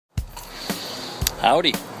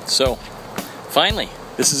Howdy. So, finally,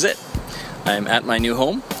 this is it. I'm at my new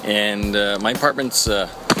home, and my apartment's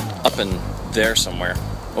up in there somewhere,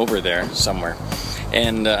 over there somewhere.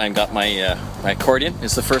 And I've got my accordion.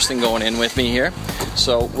 It's the first thing going in with me here.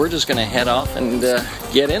 So we're just gonna head off and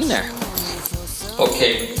get in there.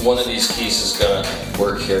 Okay, one of these keys is gonna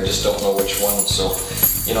work here, just don't know which one. So,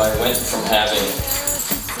 you know, I went from having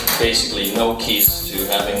basically no keys to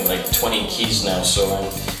having like 20 keys now, so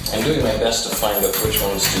I'm doing my best to find out which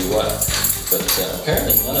ones do what. But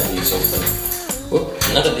apparently none of these open. Whoop,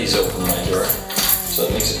 none of these open my door, so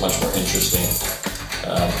it makes it much more interesting.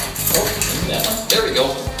 There we go.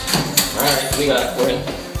 All right, we got it. We're in.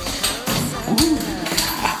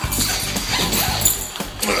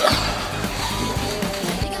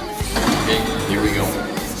 Okay, here we go.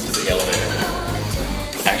 To the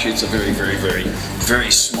elevator. Actually, it's a very, very, very,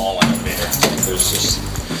 very small elevator. There's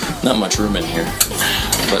just not much room in here,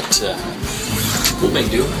 but we'll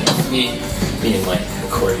make do. Me and my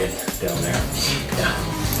accordion down there. Yeah.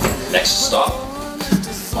 Next stop,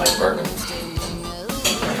 my apartment.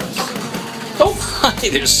 Oh, hi,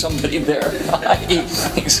 there's somebody there. Hi,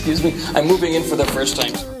 excuse me. I'm moving in for the first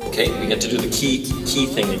time. Okay, we get to do the key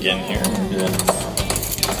thing again here.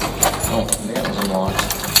 Oh, that was unlocked.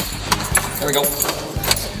 There we go.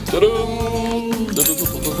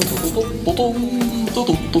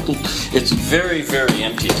 It's very, very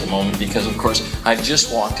empty at the moment because, of course, I've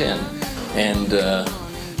just walked in and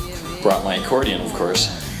brought my accordion, of course.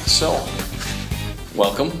 So,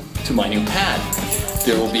 welcome to my new pad.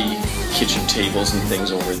 There will be kitchen tables and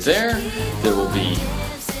things over there. There will be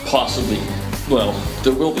possibly, well,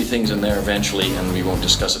 there will be things in there eventually, and we won't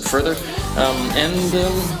discuss it further.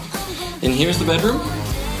 And here's the bedroom.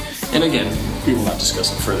 And again, we will not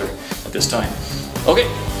discuss it further at this time. Okay,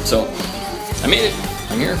 so I made it.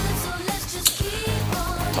 I'm here.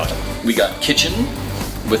 We got kitchen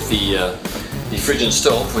with the fridge and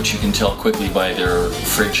stove, which you can tell quickly by their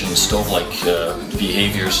fridge and stove-like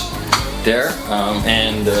behaviors there,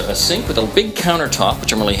 and a sink with a big countertop,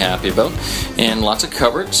 which I'm really happy about, and lots of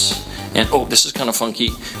cupboards. And oh, this is kind of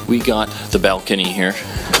funky. We got the balcony here.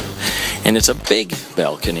 And it's a big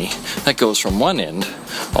balcony that goes from one end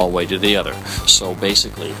all the way to the other. So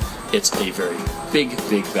basically, it's a very big,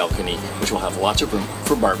 big balcony, which will have lots of room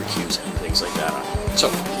for barbecues and things like that. So,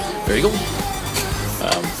 there you go.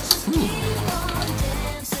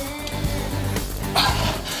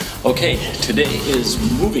 Okay, today is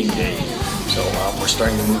moving day. So we're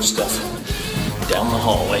starting to move stuff down the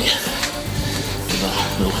hallway to the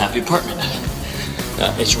little happy apartment.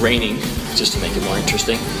 It's raining, just to make it more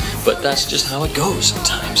interesting, but that's just how it goes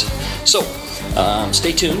sometimes. So,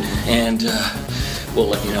 stay tuned, and we'll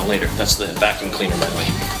let you know later. That's the vacuum cleaner, by the way.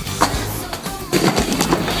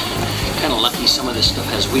 Kind of lucky some of this stuff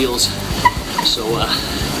has wheels, so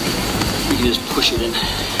you can just push it in.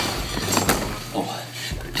 Oh,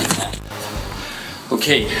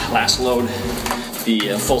 okay, last load.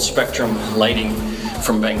 The full spectrum lighting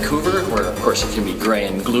from Vancouver, where of course it can be gray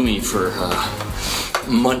and gloomy for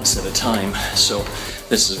months at a time, so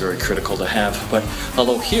this is very critical to have. But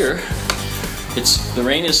although here the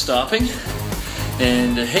rain is stopping,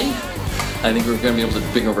 and hey, I think we're going to be able to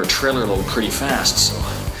bring over a trailer load pretty fast, so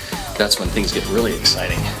that's when things get really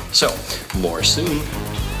exciting. So more soon.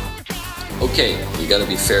 Okay, you got to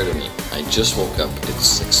be fair to me. I just woke up.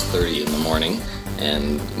 It's 6:30 in the morning,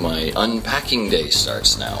 and my unpacking day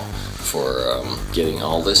starts now for getting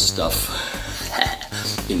all this stuff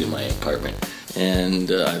into my apartment. And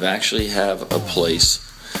I've actually have a place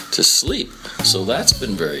to sleep, so that's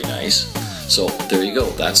been very nice. So there you go,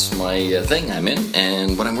 that's my thing I'm in,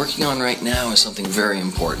 and what I'm working on right now is something very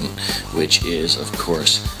important, which is, of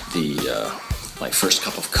course, my first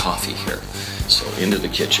cup of coffee here. So into the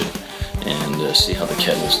kitchen and see how the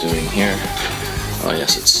kettle's doing here. Oh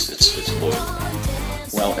yes, it's boiling.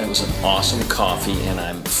 Well, it was an awesome coffee, and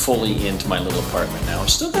I'm fully into my little apartment now. I've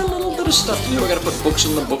still got a little bit of stuff to do. I got to put books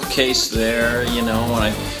in the bookcase there, you know, and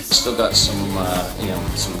I've still got some,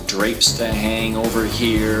 some drapes to hang over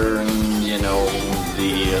here, and, you know,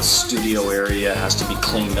 the studio area has to be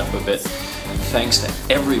cleaned up a bit. Thanks to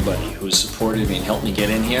everybody who's supported me and helped me get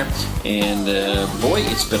in here. And boy,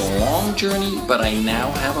 it's been a long journey, but I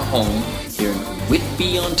now have a home here in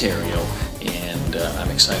Whitby, Ontario. And I'm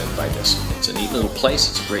excited by this. It's a neat little place,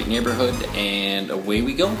 it's a great neighborhood, and away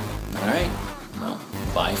we go. Alright, well,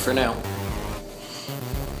 bye for now.